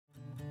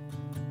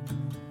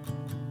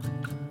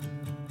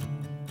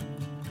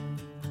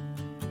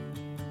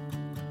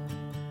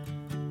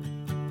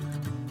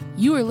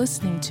You are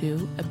listening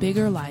to A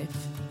Bigger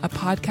Life, a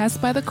podcast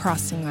by The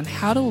Crossing on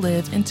how to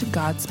live into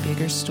God's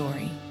bigger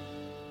story.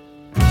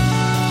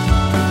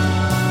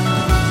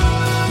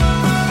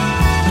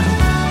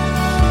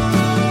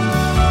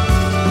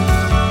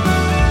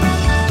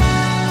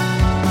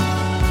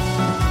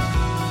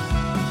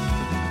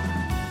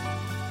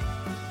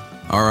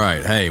 All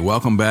right. Hey,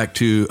 welcome back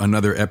to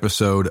another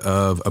episode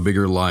of A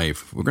Bigger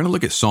Life. We're going to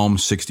look at Psalm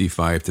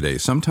 65 today.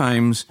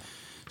 Sometimes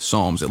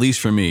Psalms, at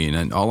least for me,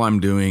 and all I'm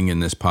doing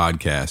in this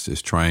podcast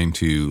is trying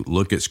to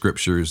look at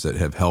scriptures that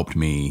have helped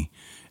me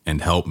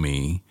and help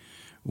me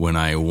when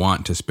I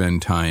want to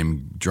spend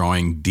time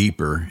drawing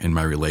deeper in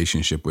my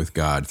relationship with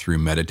God through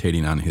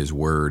meditating on His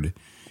Word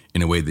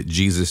in a way that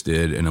Jesus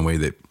did, in a way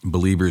that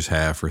believers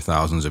have for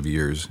thousands of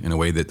years, in a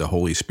way that the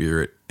Holy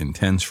Spirit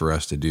intends for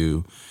us to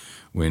do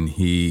when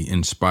He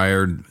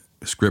inspired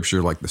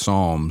scripture like the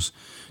Psalms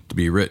to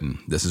be written.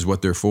 This is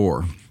what they're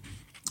for.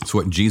 It's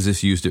what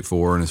Jesus used it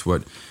for, and it's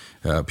what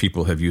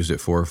people have used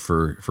it for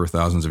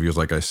thousands of years,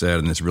 like I said,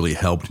 and it's really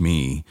helped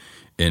me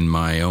in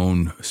my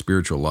own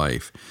spiritual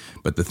life.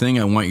 But the thing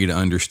I want you to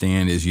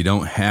understand is you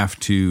don't have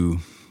to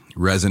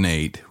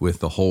resonate with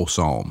the whole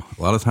psalm.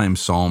 A lot of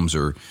times Psalms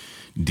are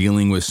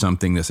dealing with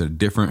something that's a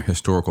different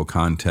historical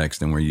context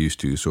than we're used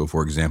to. So,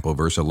 for example,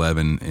 verse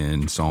 11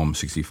 in Psalm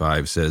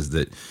 65 says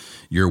that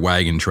your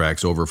wagon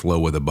tracks overflow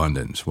with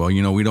abundance. Well,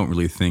 we don't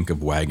really think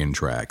of wagon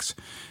tracks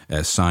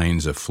as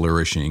signs of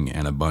flourishing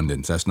and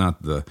abundance. That's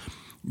not the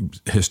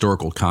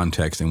historical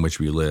context in which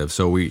we live.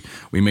 So we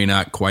may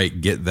not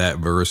quite get that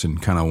verse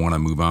and kind of want to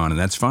move on, and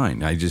that's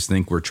fine. I just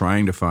think we're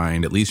trying to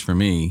find, at least for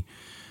me,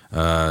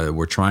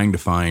 we're trying to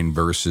find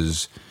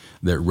verses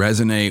that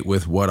resonate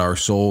with what our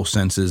soul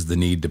senses the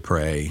need to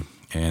pray,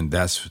 and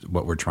that's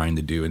what we're trying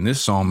to do. And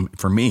this psalm,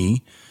 for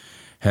me,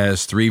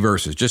 has three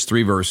verses, just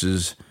three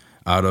verses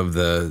out of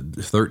the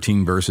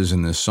 13 verses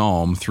in this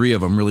psalm. Three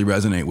of them really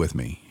resonate with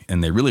me.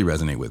 And they really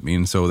resonate with me.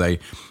 And so I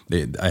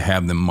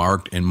have them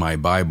marked in my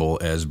Bible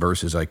as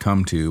verses I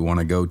come to, want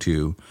to go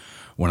to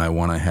when I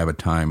want to have a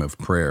time of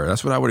prayer.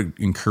 That's what I would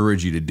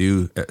encourage you to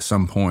do at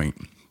some point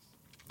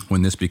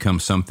when this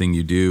becomes something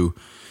you do,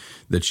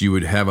 that you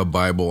would have a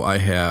Bible. I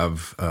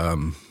have,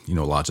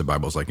 lots of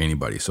Bibles like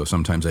anybody. So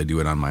sometimes I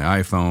do it on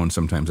my iPhone.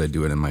 Sometimes I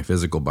do it in my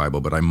physical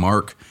Bible. But I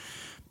mark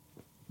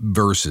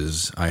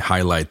verses. I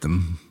highlight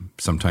them,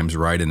 sometimes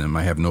write in them.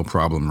 I have no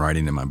problem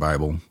writing in my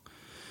Bible.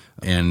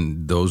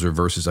 And those are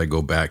verses I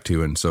go back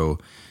to. And so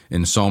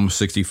in Psalm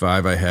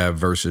 65, I have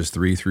verses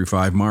 3 through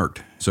 5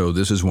 marked. So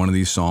this is one of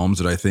these Psalms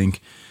that I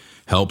think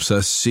helps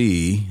us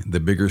see the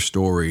bigger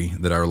story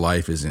that our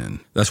life is in.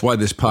 That's why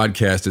this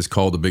podcast is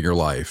called A Bigger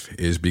Life,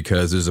 is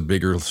because there's a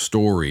bigger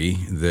story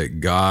that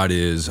God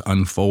is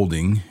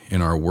unfolding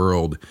in our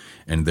world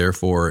and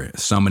therefore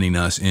summoning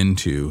us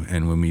into.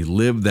 And when we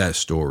live that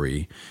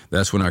story,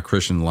 that's when our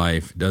Christian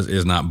life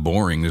is not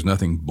boring. There's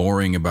nothing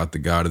boring about the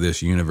God of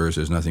this universe.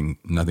 There's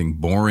nothing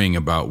boring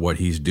about what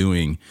He's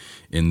doing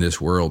in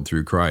this world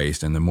through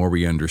Christ. And the more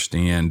we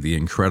understand the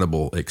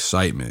incredible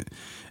excitement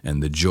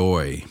and the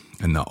joy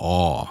and the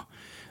awe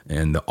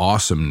and the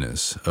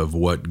awesomeness of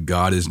what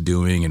God is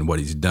doing and what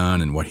He's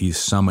done and what He's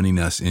summoning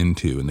us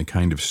into and the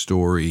kind of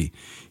story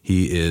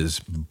He is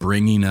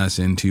bringing us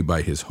into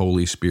by His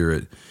Holy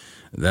Spirit,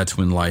 that's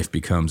when life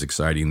becomes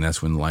exciting.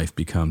 That's when life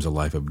becomes a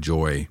life of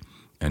joy.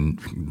 And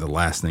the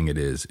last thing it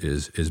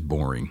is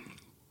boring.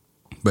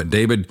 But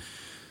David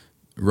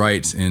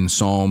writes in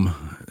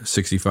Psalm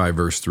 65,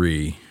 verse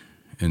 3,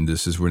 and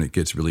this is when it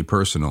gets really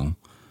personal,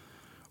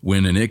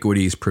 "When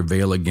iniquities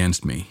prevail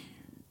against me,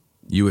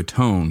 you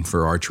atone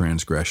for our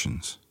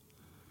transgressions."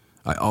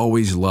 I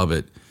always love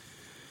it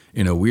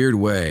in a weird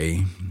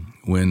way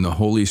when the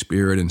Holy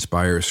Spirit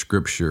inspires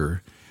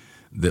scripture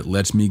that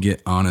lets me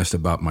get honest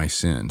about my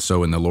sin.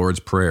 So in the Lord's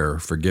Prayer,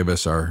 forgive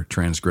us our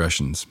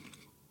transgressions,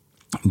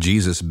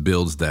 Jesus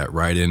builds that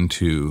right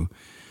into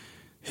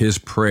His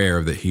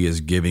prayer that He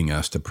is giving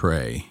us to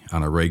pray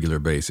on a regular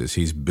basis.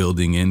 He's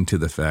building into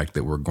the fact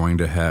that we're going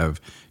to have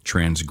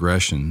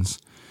transgressions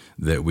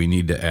that we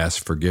need to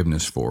ask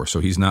forgiveness for. So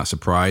He's not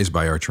surprised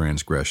by our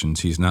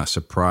transgressions. He's not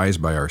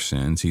surprised by our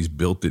sins. He's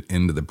built it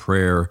into the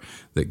prayer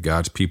that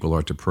God's people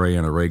are to pray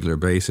on a regular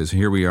basis.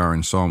 Here we are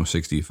in Psalm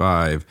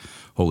 65.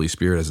 Holy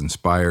Spirit has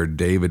inspired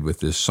David with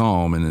this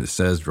psalm, and it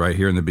says right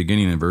here in the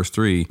beginning in verse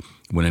 3,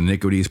 "When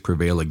iniquities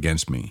prevail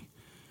against me."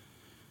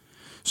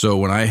 So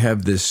when I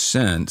have this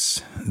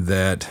sense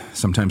that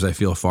sometimes I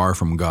feel far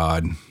from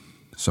God,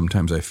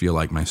 sometimes I feel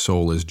like my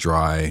soul is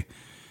dry,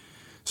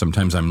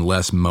 sometimes I'm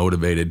less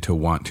motivated to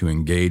want to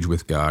engage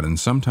with God. And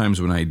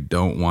sometimes when I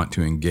don't want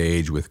to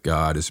engage with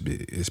God,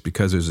 it's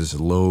because there's this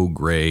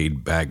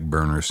low-grade,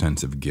 back-burner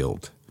sense of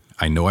guilt.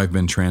 I know I've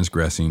been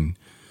transgressing.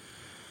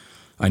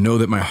 I know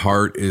that my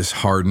heart is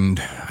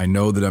hardened. I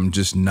know that I'm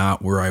just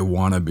not where I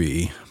want to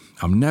be.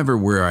 I'm never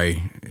where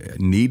I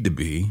need to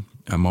be.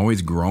 I'm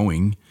always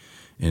growing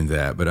in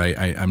that, but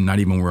I'm not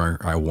even where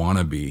I want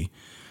to be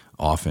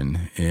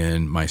often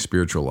in my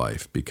spiritual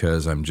life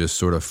because I'm just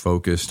sort of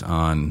focused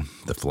on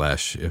the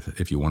flesh,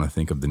 if you want to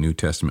think of the New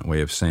Testament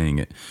way of saying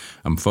it.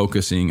 I'm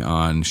focusing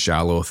on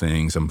shallow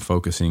things. I'm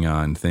focusing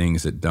on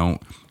things that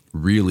don't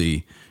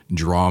really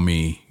draw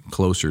me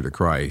closer to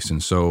Christ.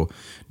 And so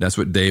that's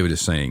what David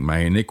is saying. My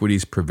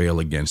iniquities prevail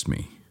against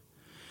me.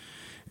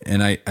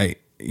 And I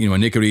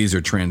iniquities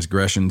are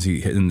transgressions.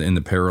 In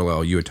the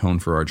parallel, you atone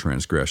for our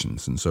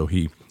transgressions. And so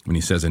when he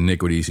says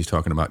iniquities, he's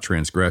talking about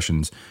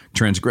transgressions.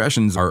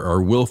 Transgressions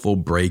are willful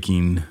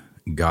breaking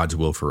God's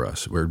will for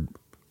us. We're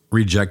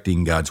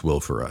rejecting God's will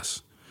for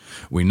us.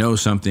 We know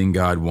something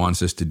God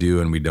wants us to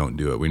do and we don't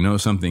do it. We know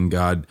something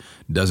God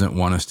doesn't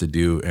want us to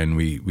do and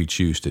we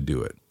choose to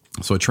do it.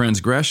 So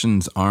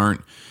transgressions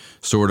aren't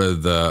sort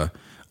of the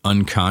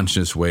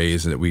unconscious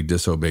ways that we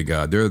disobey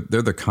God. They're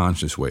the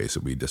conscious ways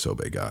that we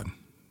disobey God.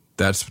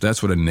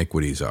 That's what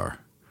iniquities are.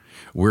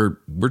 We're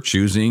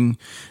choosing.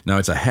 Now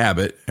it's a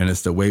habit and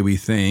it's the way we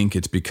think.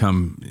 It's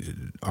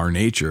become our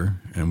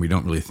nature and we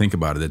don't really think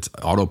about it. It's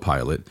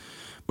autopilot,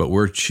 but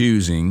we're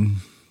choosing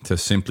to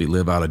simply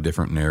live out a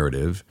different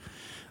narrative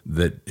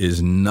that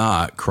is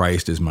not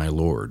Christ is my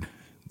Lord,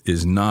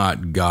 is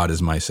not God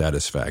is my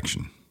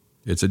satisfaction.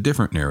 It's a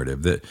different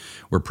narrative that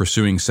we're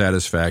pursuing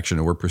satisfaction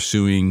or we're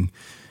pursuing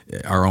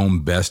our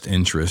own best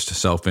interest,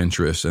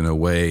 self-interest in a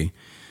way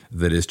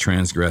that is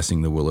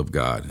transgressing the will of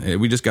God.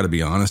 We just got to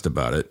be honest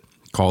about it.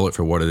 Call it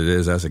for what it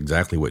is. That's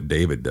exactly what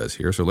David does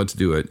here. So let's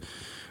do it.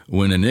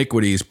 When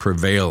iniquities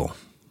prevail,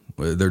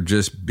 they're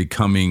just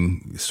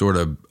becoming sort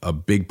of a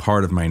big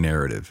part of my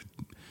narrative.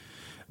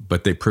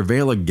 But they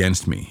prevail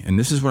against me. And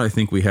this is what I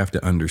think we have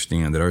to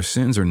understand, that our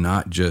sins are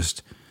not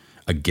just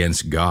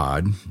against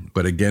God,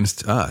 but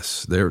against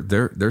us.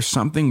 There's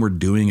something we're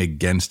doing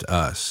against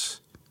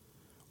us.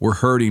 We're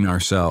hurting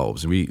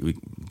ourselves. We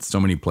so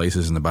many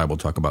places in the Bible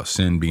talk about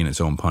sin being its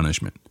own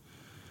punishment.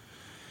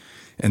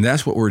 And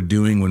that's what we're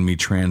doing when we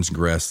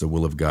transgress the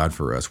will of God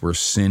for us. We're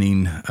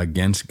sinning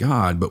against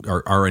God, but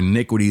our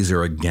iniquities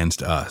are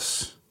against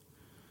us.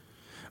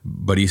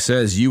 But he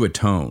says, you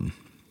atone.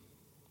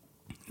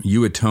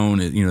 You atone,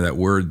 that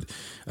word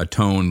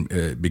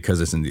atone,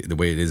 because it's in the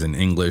way it is in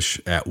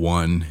English, at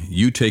one.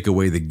 You take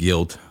away the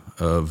guilt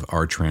of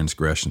our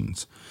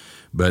transgressions.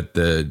 But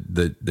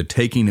the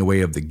taking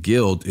away of the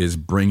guilt is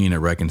bringing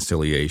a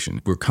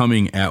reconciliation. We're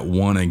coming at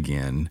one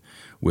again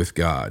with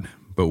God.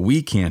 But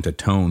we can't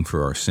atone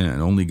for our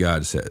sin. Only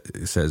God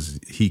says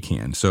he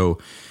can. So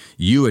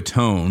you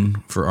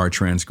atone for our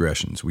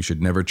transgressions. We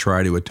should never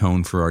try to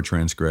atone for our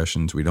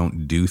transgressions. We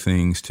don't do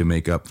things to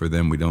make up for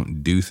them. We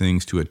don't do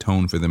things to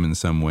atone for them in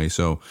some way.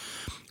 So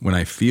when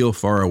I feel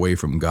far away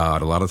from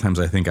God, a lot of times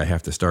I think I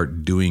have to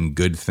start doing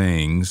good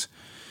things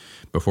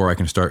before I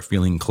can start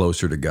feeling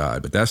closer to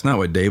God. But that's not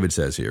what David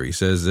says here. He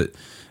says that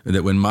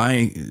when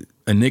my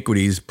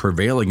iniquities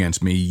prevail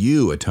against me,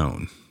 you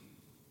atone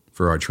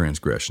for our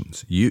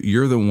transgressions.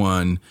 You're the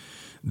one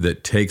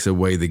that takes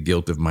away the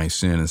guilt of my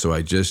sin. And so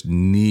I just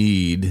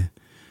need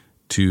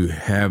to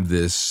have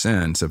this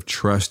sense of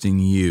trusting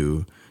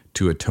you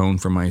to atone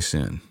for my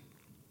sin.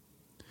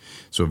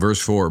 So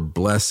verse 4,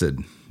 blessed,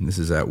 this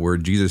is that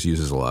word Jesus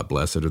uses a lot.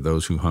 Blessed are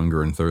those who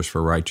hunger and thirst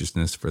for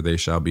righteousness, for they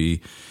shall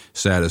be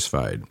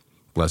satisfied.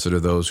 Blessed are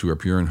those who are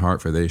pure in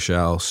heart, for they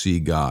shall see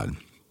God.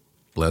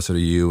 Blessed are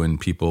you when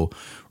people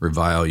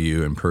revile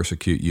you and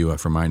persecute you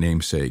for my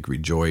name's sake.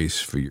 Rejoice,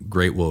 for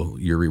great will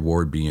your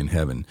reward be in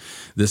heaven.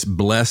 This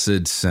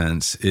blessed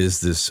sense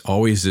is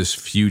always this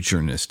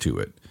futureness to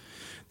it.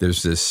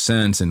 There's this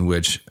sense in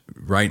which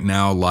right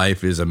now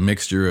life is a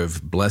mixture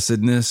of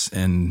blessedness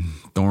and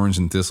thorns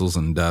and thistles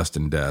and dust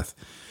and death.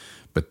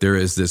 But there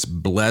is this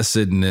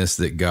blessedness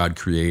that God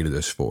created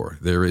us for.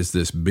 There is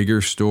this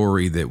bigger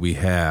story that we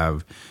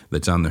have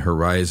that's on the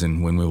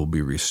horizon when we will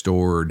be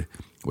restored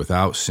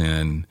without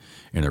sin,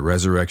 in a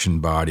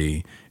resurrection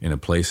body, in a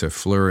place of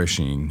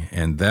flourishing.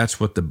 And that's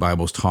what the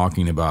Bible's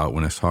talking about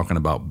when it's talking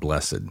about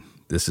blessed.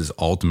 This is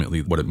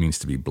ultimately what it means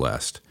to be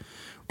blessed.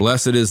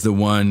 Blessed is the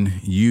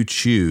one you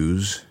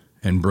choose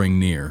and bring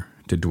near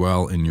to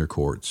dwell in your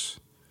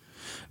courts.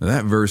 Now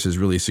that verse is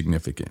really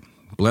significant.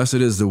 Blessed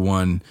is the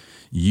one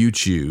you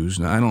choose.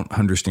 Now, I don't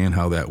understand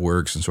how that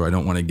works, and so I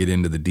don't want to get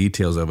into the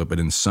details of it, but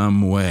in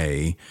some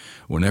way,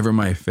 whenever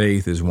my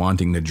faith is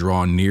wanting to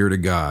draw near to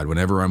God,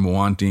 whenever I'm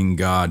wanting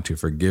God to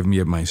forgive me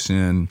of my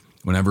sin,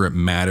 whenever it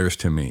matters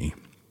to me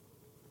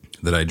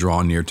that I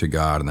draw near to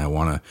God and I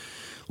want to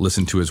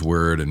listen to his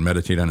word and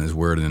meditate on his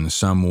word and in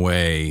some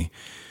way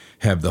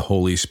have the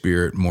Holy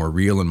Spirit more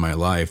real in my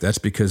life, that's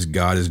because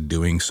God is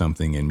doing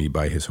something in me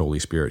by his Holy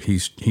Spirit.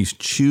 He's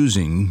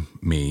choosing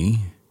me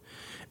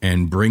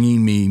and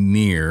bringing me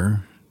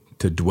near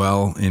to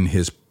dwell in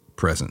his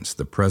presence,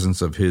 the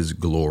presence of his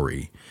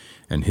glory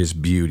and his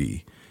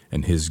beauty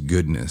and his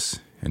goodness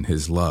and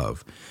his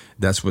love.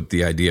 That's what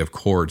the idea of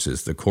courts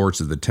is. The courts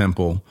of the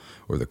temple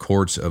or the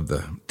courts of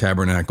the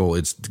tabernacle,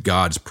 it's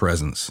God's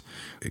presence.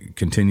 It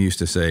continues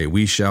to say,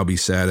 we shall be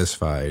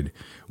satisfied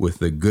with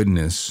the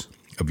goodness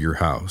of your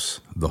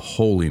house, the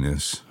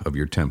holiness of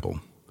your temple.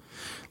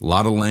 A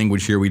lot of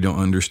language here we don't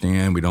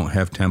understand. We don't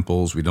have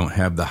temples. We don't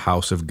have the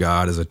house of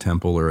God as a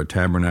temple or a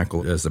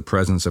tabernacle as the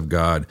presence of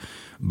God.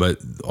 But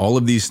all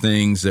of these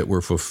things that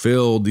were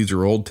fulfilled, these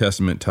are Old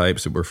Testament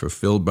types that were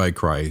fulfilled by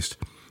Christ.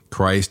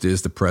 Christ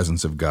is the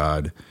presence of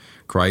God.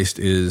 Christ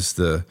is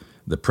the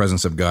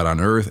presence of God on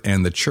earth,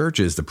 and the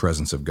church is the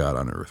presence of God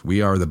on earth. We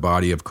are the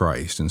body of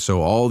Christ. And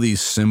so all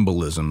these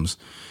symbolisms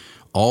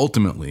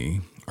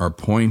ultimately are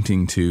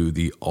pointing to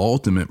the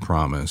ultimate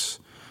promise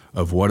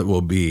of what it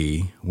will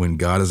be when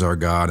God is our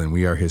God and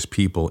we are his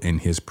people in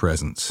his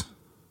presence.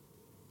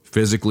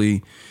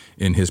 Physically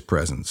in his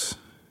presence,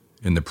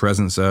 in the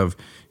presence of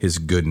his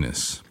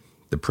goodness,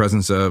 the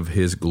presence of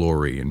his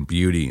glory and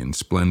beauty and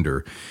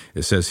splendor.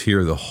 It says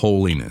here, the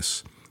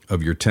holiness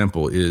of your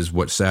temple is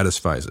what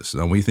satisfies us.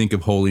 Now, we think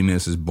of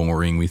holiness as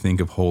boring. We think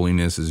of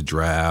holiness as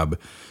drab,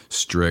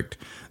 strict.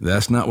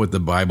 That's not what the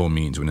Bible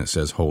means when it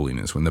says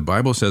holiness. When the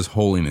Bible says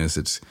holiness,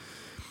 it's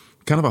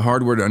kind of a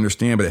hard word to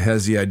understand, but it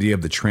has the idea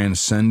of the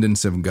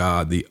transcendence of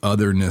God, the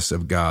otherness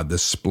of God, the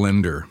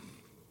splendor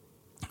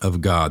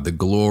of God, the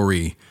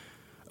glory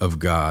of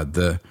God,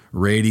 the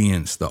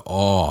radiance, the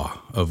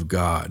awe of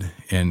God.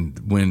 And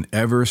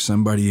whenever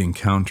somebody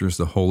encounters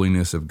the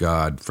holiness of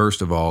God,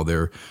 first of all,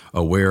 they're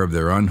aware of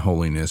their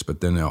unholiness,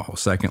 but then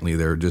secondly,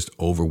 they're just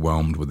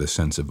overwhelmed with a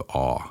sense of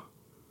awe.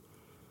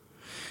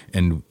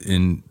 And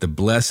in the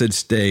blessed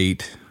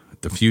state,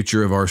 the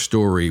future of our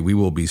story, we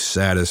will be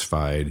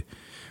satisfied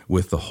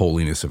with the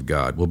holiness of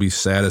God. We'll be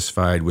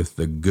satisfied with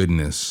the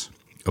goodness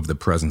of the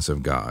presence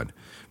of God.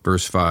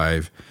 Verse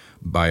 5,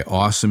 by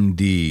awesome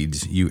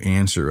deeds you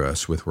answer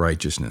us with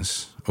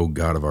righteousness, O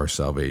God of our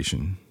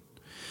salvation.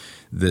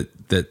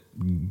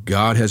 That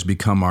God has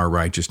become our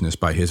righteousness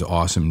by his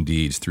awesome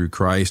deeds through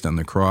Christ on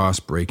the cross,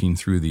 breaking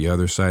through the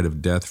other side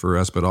of death for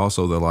us, but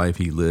also the life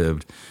he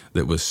lived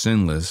that was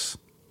sinless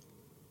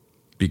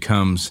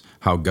becomes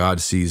how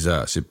God sees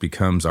us. It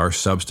becomes our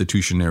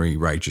substitutionary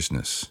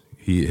righteousness.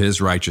 His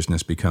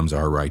righteousness becomes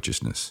our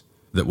righteousness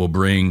that will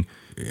bring,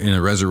 in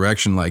a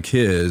resurrection like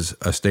his,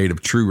 a state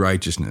of true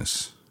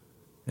righteousness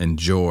and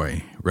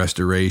joy,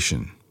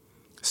 restoration,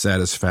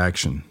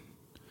 satisfaction,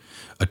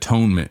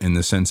 atonement in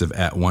the sense of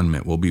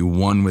at-one-ment. We'll be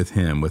one with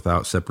him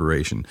without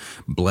separation.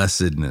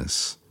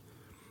 Blessedness,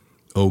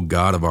 O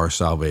God of our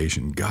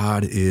salvation.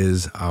 God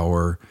is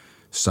our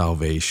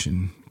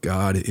salvation.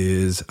 God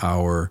is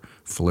our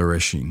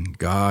flourishing.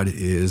 God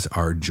is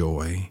our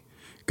joy.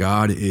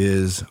 God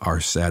is our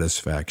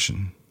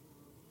satisfaction.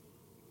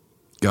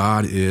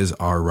 God is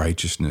our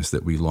righteousness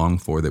that we long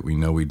for, that we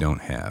know we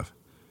don't have.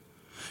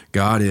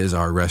 God is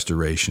our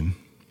restoration.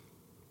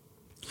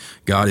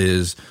 God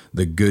is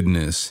the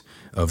goodness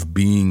of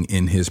being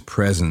in his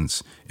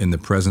presence, in the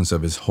presence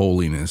of his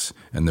holiness,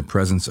 and the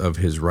presence of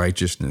his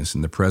righteousness,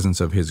 and the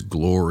presence of his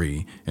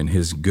glory and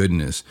his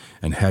goodness,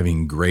 and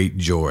having great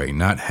joy,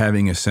 not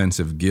having a sense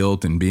of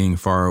guilt and being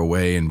far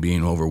away and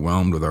being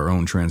overwhelmed with our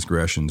own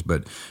transgressions,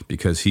 but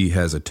because he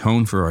has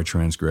atoned for our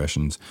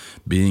transgressions,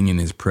 being in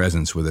his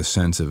presence with a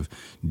sense of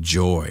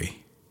joy,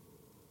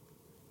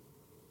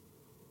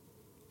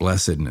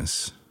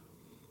 blessedness.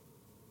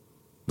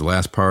 The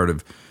last part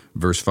of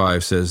verse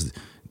 5 says,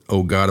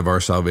 O God of our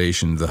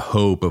salvation, the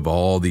hope of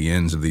all the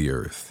ends of the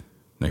earth.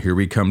 Now here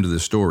we come to the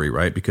story,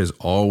 right? Because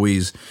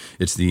always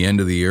it's the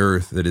end of the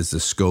earth that is the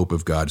scope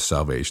of God's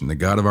salvation. The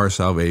God of our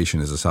salvation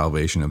is the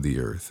salvation of the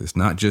earth. It's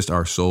not just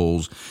our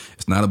souls.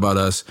 It's not about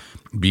us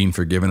being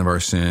forgiven of our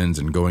sins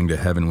and going to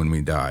heaven when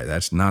we die.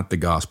 That's not the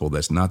gospel.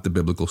 That's not the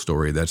biblical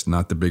story. That's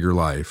not the bigger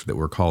life that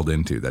we're called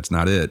into. That's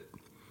not it.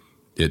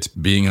 It's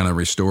being on a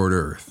restored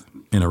earth,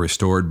 in a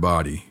restored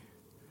body,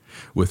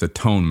 with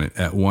atonement,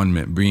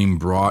 at-one-ment, being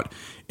brought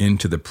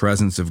into the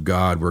presence of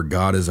God, where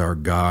God is our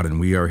God and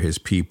we are his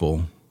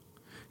people.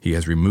 He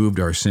has removed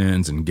our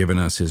sins and given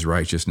us his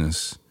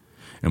righteousness.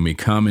 And we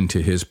come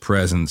into his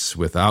presence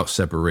without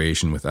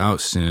separation,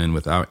 without sin,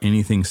 without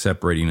anything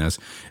separating us,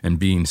 and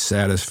being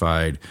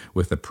satisfied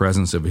with the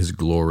presence of his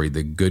glory,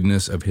 the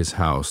goodness of his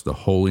house, the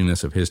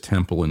holiness of his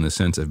temple, in the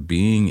sense of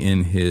being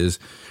in his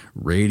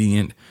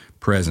radiant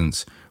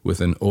presence with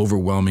an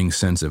overwhelming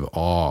sense of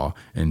awe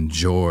and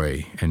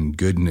joy and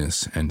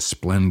goodness and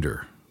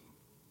splendor.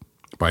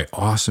 By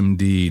awesome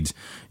deeds,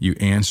 you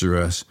answer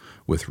us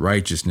with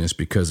righteousness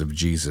because of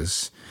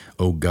Jesus,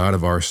 O God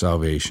of our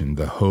salvation,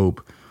 the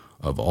hope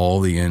of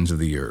all the ends of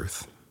the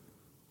earth.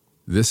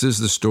 This is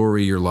the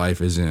story your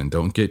life is in.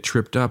 Don't get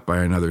tripped up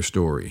by another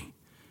story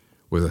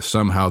where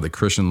somehow the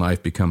Christian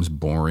life becomes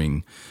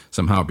boring,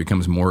 somehow it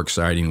becomes more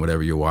exciting,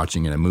 whatever you're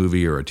watching in a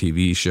movie or a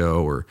TV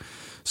show, or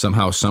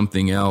somehow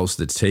something else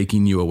that's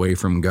taking you away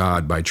from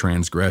God by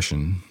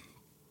transgression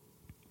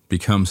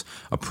becomes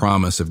a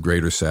promise of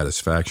greater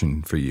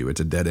satisfaction for you.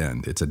 It's a dead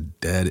end. It's a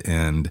dead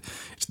end.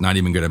 It's not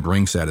even going to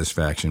bring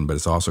satisfaction, but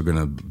it's also going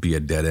to be a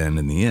dead end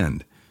in the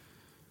end.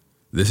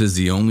 This is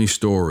the only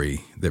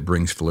story that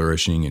brings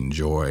flourishing and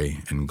joy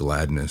and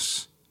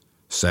gladness,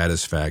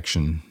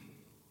 satisfaction,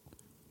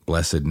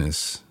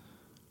 blessedness,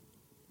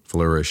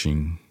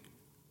 flourishing.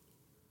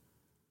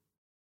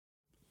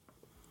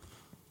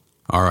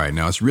 All right,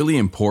 now it's really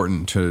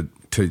important to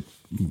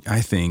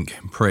I think,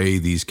 pray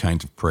these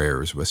kinds of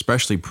prayers,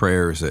 especially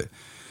prayers that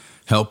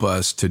help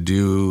us to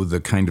do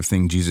the kind of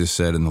thing Jesus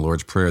said in the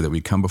Lord's Prayer, that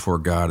we come before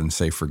God and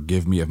say,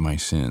 forgive me of my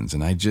sins.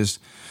 And I just,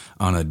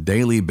 on a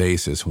daily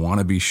basis, want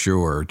to be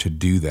sure to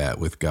do that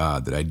with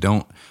God, that I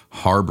don't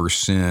harbor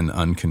sin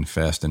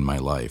unconfessed in my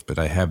life, but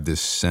I have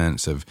this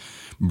sense of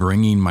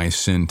bringing my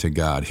sin to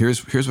God.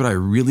 Here's what I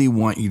really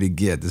want you to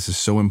get. This is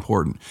so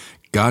important.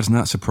 God's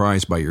not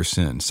surprised by your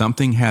sin.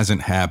 Something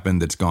hasn't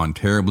happened that's gone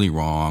terribly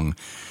wrong,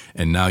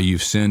 and now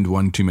you've sinned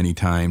one too many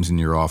times and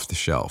you're off the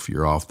shelf.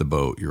 You're off the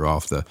boat. You're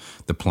off the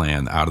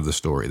plan, out of the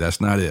story. That's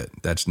not it.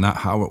 That's not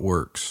how it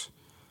works.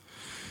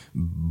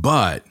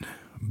 But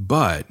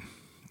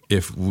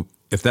if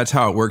that's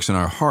how it works in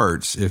our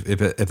hearts, if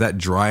that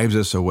drives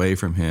us away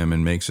from Him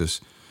and makes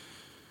us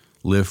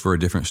live for a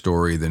different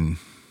story, then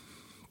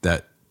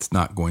that's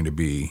not going to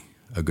be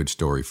a good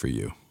story for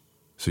you.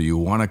 So you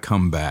want to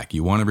come back.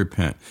 You want to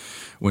repent.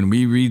 When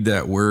we read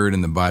that word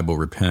in the Bible,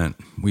 repent,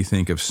 we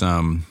think of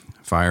some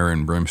fire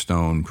and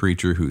brimstone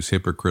preacher who's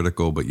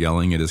hypocritical but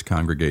yelling at his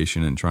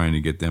congregation and trying to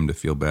get them to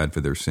feel bad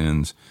for their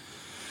sins.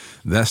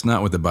 That's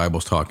not what the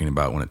Bible's talking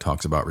about when it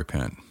talks about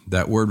repent.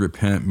 That word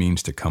repent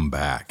means to come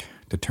back,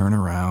 to turn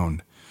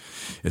around.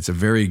 It's a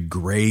very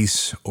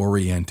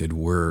grace-oriented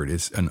word.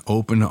 It's an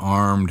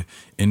open-armed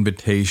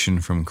invitation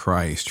from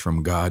Christ,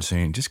 from God,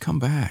 saying, just come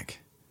back.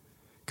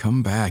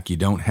 Come back. You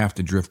don't have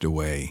to drift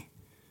away.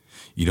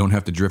 You don't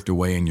have to drift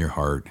away in your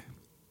heart.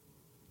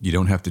 You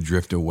don't have to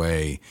drift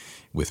away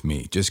with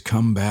me. Just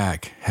come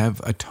back.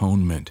 Have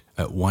atonement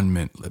at one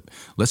minute.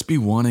 Let's be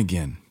one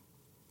again.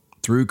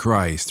 Through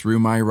Christ, through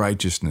my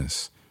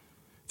righteousness,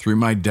 through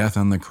my death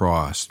on the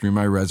cross, through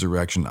my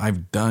resurrection,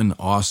 I've done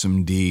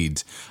awesome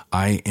deeds.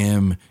 I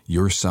am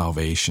your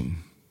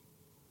salvation.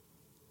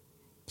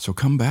 So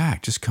come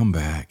back. Just come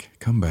back.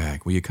 Come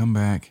back. Will you come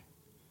back?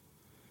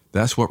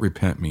 That's what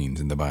repent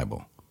means in the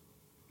Bible.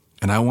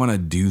 And I want to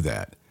do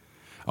that.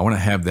 I want to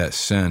have that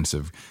sense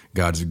of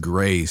God's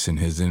grace and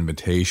His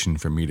invitation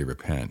for me to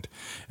repent.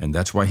 And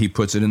that's why He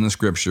puts it in the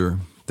Scripture.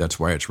 That's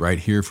why it's right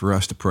here for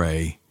us to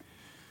pray.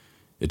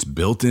 It's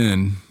built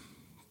in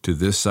to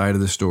this side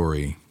of the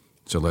story.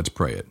 So let's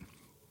pray it.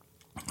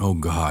 Oh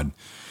God,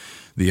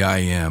 the I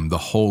Am, the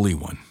Holy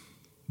One,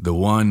 the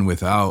one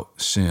without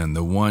sin,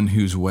 the one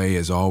whose way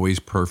is always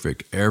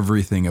perfect.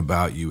 Everything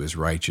about you is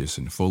righteous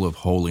and full of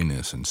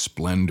holiness and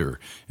splendor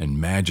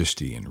and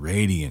majesty and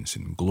radiance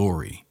and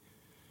glory.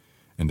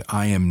 And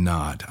I am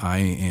not. I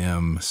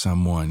am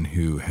someone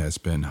who has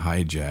been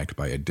hijacked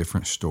by a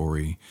different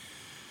story.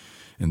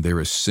 And there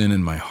is sin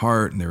in my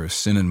heart and there is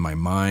sin in my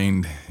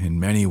mind. In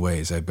many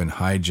ways, I've been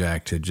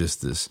hijacked to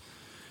just this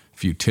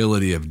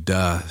futility of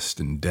dust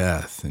and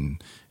death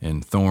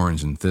and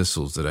thorns and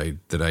thistles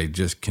that I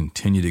just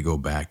continue to go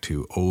back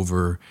to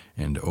over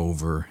and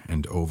over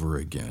and over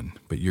again.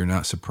 But you're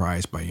not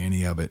surprised by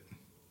any of it.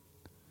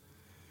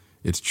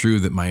 It's true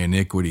that my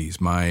iniquities,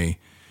 my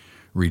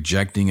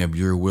rejecting of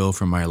your will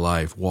for my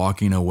life,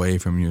 walking away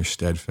from your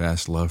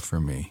steadfast love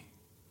for me,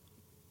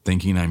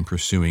 thinking I'm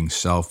pursuing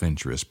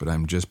self-interest, but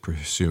I'm just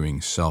pursuing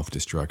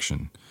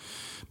self-destruction.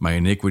 My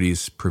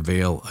iniquities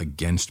prevail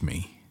against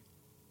me.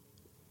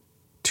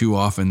 Too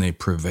often they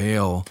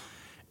prevail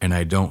and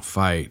I don't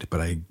fight,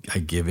 but I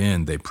give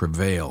in. They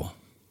prevail.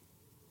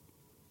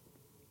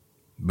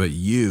 But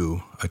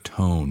you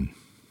atone.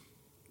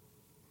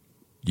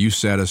 You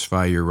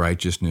satisfy your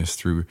righteousness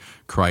through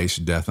Christ's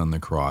death on the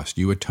cross.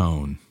 You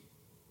atone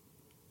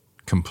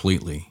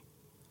completely.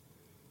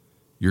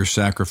 Your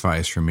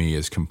sacrifice for me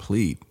is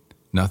complete.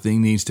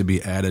 Nothing needs to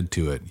be added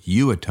to it.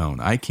 You atone.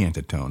 I can't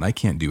atone. I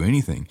can't do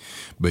anything.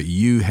 But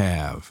you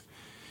have.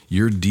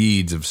 Your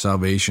deeds of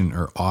salvation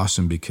are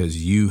awesome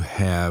because you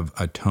have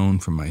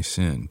atoned for my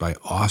sin. By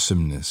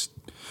awesomeness,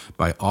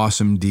 by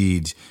awesome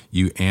deeds,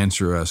 you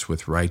answer us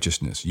with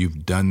righteousness.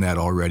 You've done that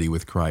already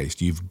with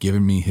Christ. You've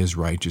given me His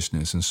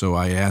righteousness. And so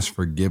I ask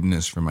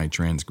forgiveness for my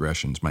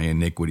transgressions, my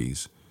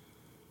iniquities.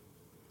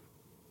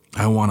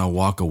 I want to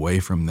walk away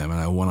from them and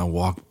I want to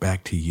walk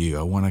back to you.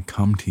 I want to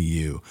come to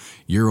you,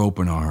 your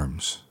open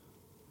arms.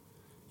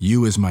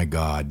 You as my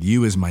God.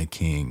 You as my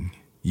King.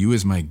 You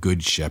as my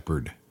good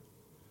shepherd.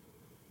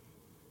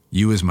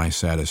 You as my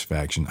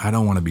satisfaction. I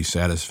don't want to be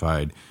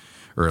satisfied,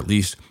 or at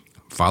least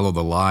follow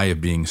the lie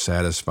of being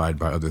satisfied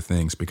by other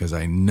things, because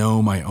I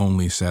know my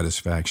only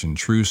satisfaction,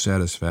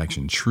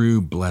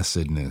 true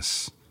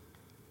blessedness,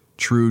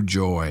 true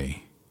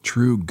joy,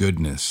 true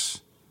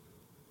goodness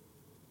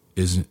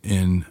is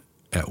in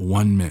at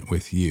one minute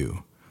with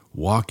you,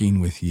 walking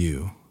with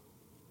you,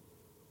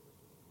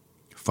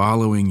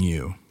 following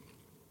you,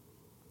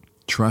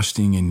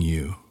 trusting in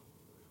you,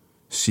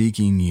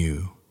 seeking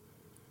you,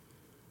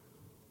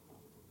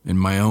 in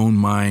my own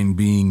mind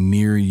being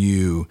near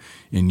you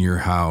in your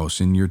house,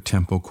 in your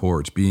temple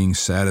courts, being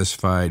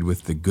satisfied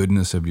with the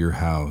goodness of your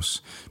house,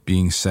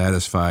 being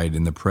satisfied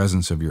in the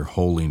presence of your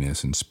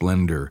holiness and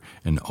splendor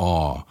and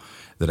awe,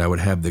 that I would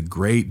have the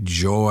great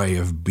joy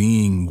of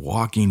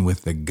walking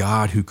with the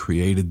God who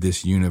created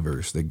this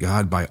universe, the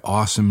God by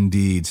awesome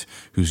deeds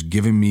who's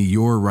given me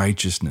your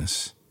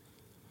righteousness.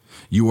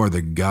 You are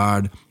the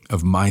God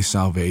of my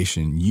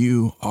salvation.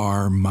 You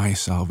are my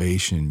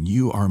salvation.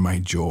 You are my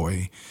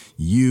joy.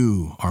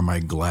 You are my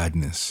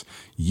gladness.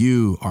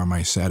 You are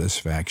my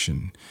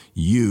satisfaction.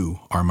 You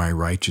are my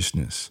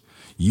righteousness.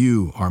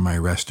 You are my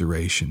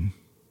restoration.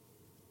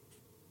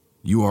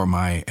 You are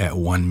my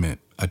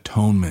at-one-ment,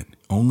 atonement.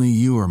 Only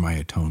you are my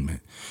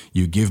atonement.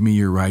 You give me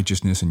your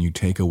righteousness and you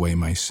take away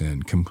my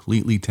sin,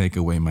 completely take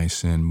away my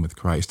sin with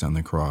Christ on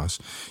the cross.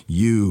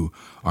 You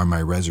are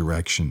my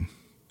resurrection.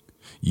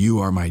 You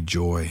are my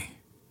joy.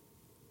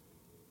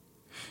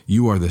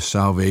 You are the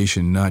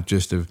salvation, not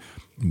just of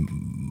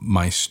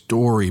my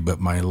story, but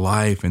my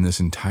life and this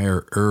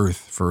entire earth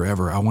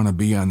forever. I want to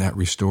be on that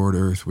restored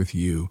earth with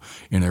you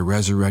in a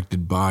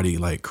resurrected body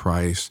like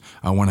Christ.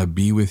 I want to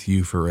be with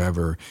you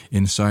forever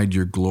inside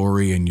your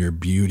glory and your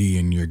beauty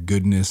and your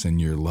goodness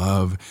and your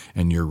love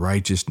and your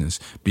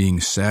righteousness, being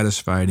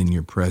satisfied in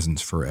your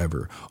presence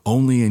forever.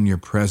 Only in your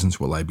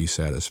presence will I be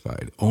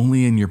satisfied.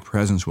 Only in your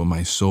presence will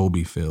my soul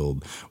be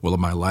filled. Will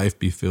my life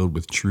be filled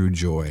with true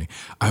joy.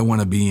 I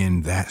want to be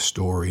in that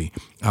story.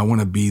 I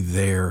want to be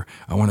there.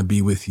 I want to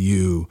be with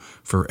you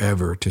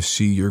forever to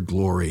see your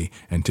glory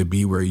and to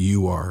be where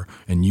you are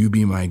and you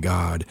be my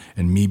God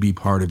and me be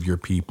part of your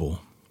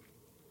people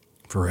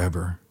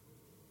forever.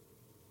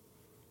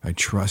 I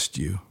trust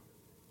you.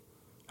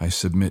 I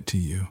submit to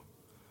you.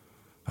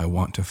 I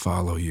want to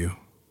follow you.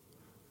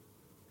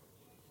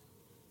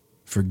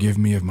 Forgive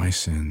me of my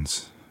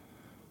sins.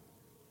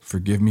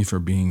 Forgive me for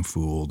being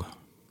fooled.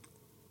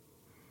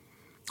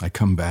 I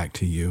come back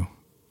to you.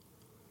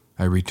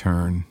 I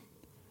return.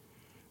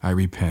 I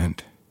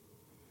repent,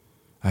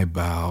 I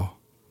bow,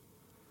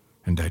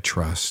 and I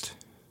trust.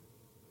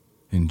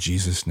 In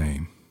Jesus'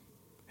 name,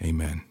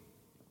 amen.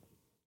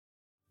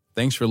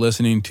 Thanks for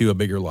listening to A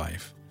Bigger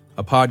Life,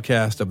 a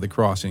podcast of The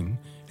Crossing,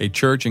 a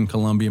church in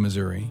Columbia,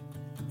 Missouri.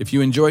 If you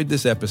enjoyed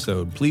this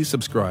episode, please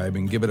subscribe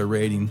and give it a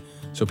rating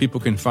so people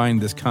can find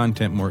this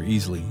content more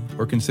easily,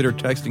 or consider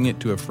texting it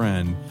to a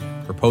friend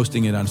or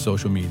posting it on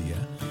social media.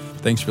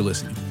 Thanks for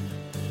listening.